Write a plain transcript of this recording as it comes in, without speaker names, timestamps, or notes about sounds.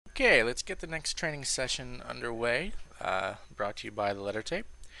Okay, let's get the next training session underway, brought to you by the Letter Tape.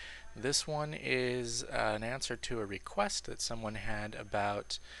 This one is an answer to a request that someone had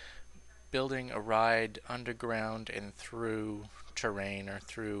about building a ride underground and through terrain or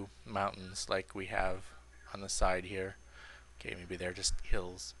through mountains like we have on the side here. Okay, maybe they're just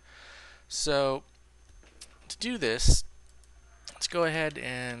hills. So to do this, let's go ahead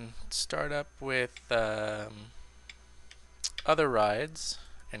and start up with other rides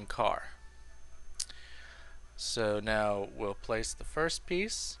and car. So now we'll place the first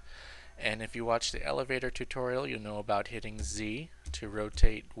piece, and if you watch the elevator tutorial, you'll know about hitting Z to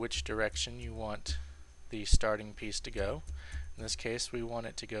rotate which direction you want the starting piece to go. In this case, we want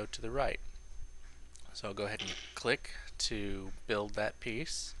it to go to the right. So I'll go ahead and click to build that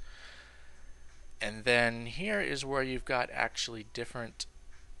piece. And then here is where you've got actually different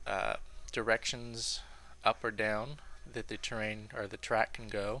directions up or down that the terrain or the track can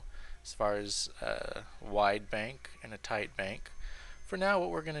go, as far as a wide bank and a tight bank. For now, what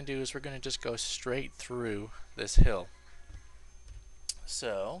we're going to do is we're going to just go straight through this hill.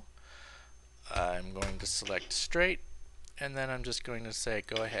 So I'm going to select straight, and then I'm just going to say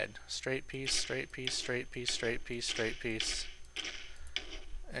go ahead, straight piece, straight piece, straight piece, straight piece, straight piece,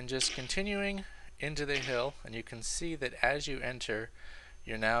 and just continuing into the hill. And you can see that as you enter,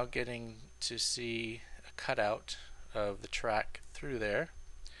 you're now getting to see a cutout of the track through there.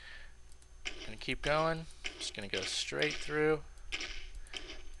 I'm going to keep going, just going to go straight through,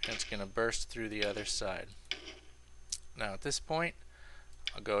 and it's going to burst through the other side. Now at this point,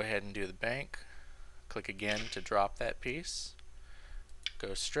 I'll go ahead and do the bank, click again to drop that piece,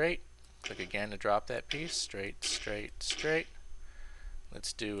 go straight, click again to drop that piece, straight, straight, straight.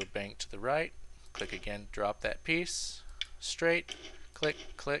 Let's do a bank to the right, click again, drop that piece, straight, click,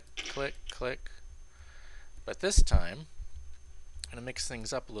 click, click, click. But this time, I'm going to mix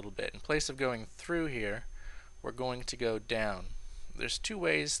things up a little bit. In place of going through here, we're going to go down. There's two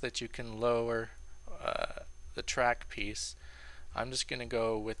ways that you can lower the track piece. I'm just going to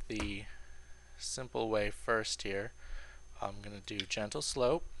go with the simple way first here. I'm going to do gentle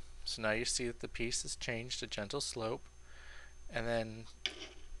slope. So now you see that the piece has changed to gentle slope. And then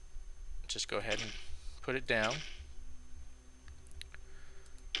just go ahead and put it down.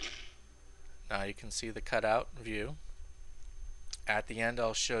 Now you can see the cutout view. At the end,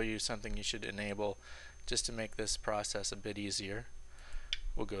 I'll show you something you should enable just to make this process a bit easier.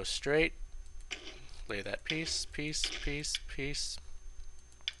 We'll go straight, lay that piece, piece, piece, piece,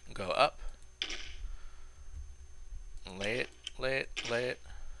 go up, lay it, lay it, lay it.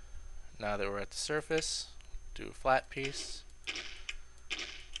 Now that we're at the surface, do a flat piece.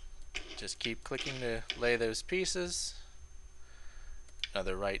 Just keep clicking to lay those pieces.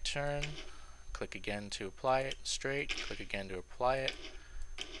 Another right turn. Click again to apply it straight, click again to apply it,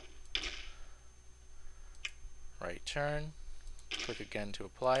 right turn, click again to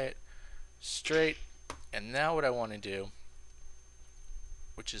apply it, straight. And now what I want to do,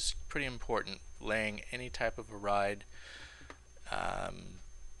 which is pretty important, laying any type of a ride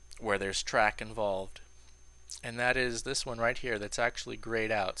where there's track involved, and that is this one right here that's actually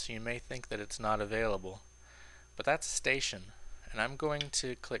grayed out, so you may think that it's not available, but that's station. And I'm going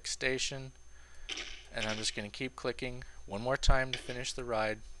to click station, and I'm just going to keep clicking one more time to finish the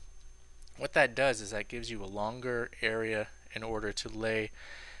ride. What that does is that gives you a longer area in order to lay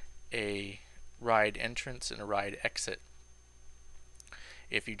a ride entrance and a ride exit.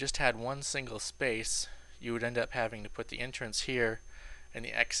 If you just had one single space, you would end up having to put the entrance here and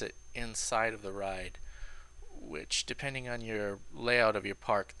the exit inside of the ride, which, depending on your layout of your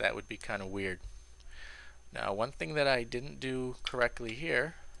park, that would be kind of weird. Now, one thing that I didn't do correctly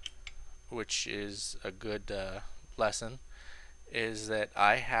here, which is a good lesson, is that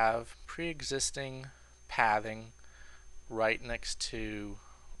I have pre-existing pathing right next to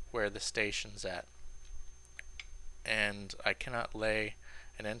where the station's at, and I cannot lay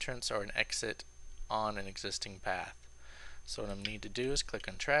an entrance or an exit on an existing path. So what I need to do is click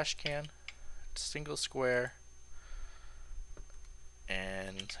on trash can, single square,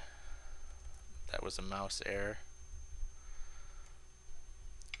 and that was a mouse error,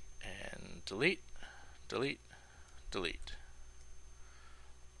 and delete, delete, delete,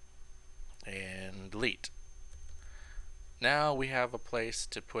 and delete. Now we have a place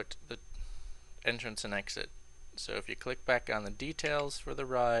to put the entrance and exit. So if you click back on the details for the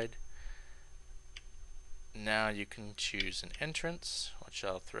ride, now you can choose an entrance, which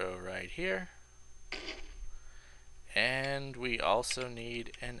I'll throw right here, and we also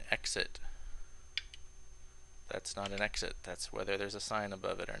need an exit. That's not an exit, that's whether there's a sign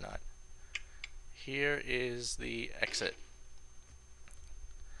above it or not. Here is the exit.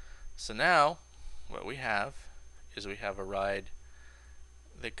 So now what we have is we have a ride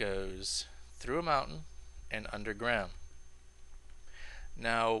that goes through a mountain and underground.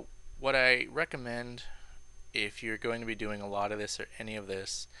 Now what I recommend if you're going to be doing a lot of this or any of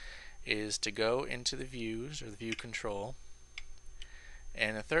this is to go into the views or the view control,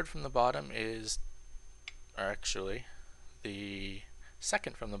 and the third from the bottom is, or actually the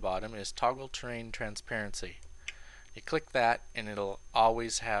second from the bottom is toggle terrain transparency. You click that and it'll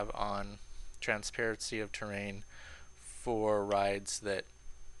always have on transparency of terrain for rides that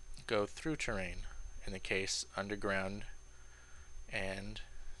go through terrain, in the case underground and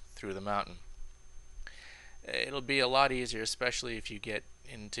through the mountain. It'll be a lot easier, especially if you get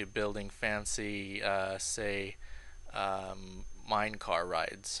into building fancy say mine car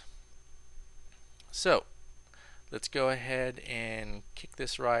rides. So let's go ahead and kick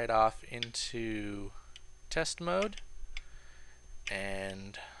this ride off into test mode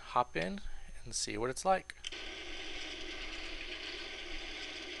and hop in and see what it's like.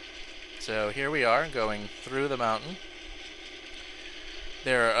 So here we are going through the mountain.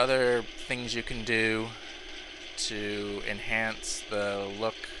 There are other things you can do to enhance the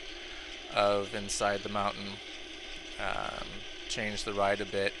look of inside the mountain, change the ride a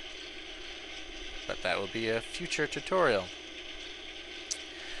bit, but that will be a future tutorial.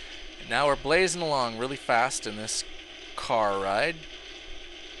 Now we're blazing along really fast in this car ride,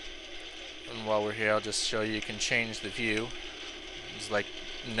 and while we're here I'll just show you can change the view. It's like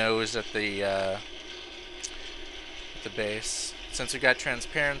nose at the base. Since we've got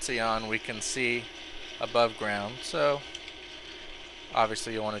transparency on, we can see above ground, so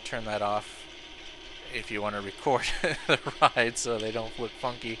obviously you want to turn that off if you want to record the ride so they don't look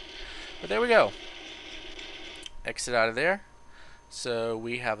funky. But there we go. Exit out of there. So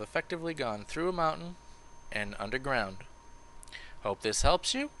we have effectively gone through a mountain and underground. Hope this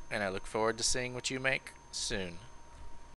helps you, and I look forward to seeing what you make soon.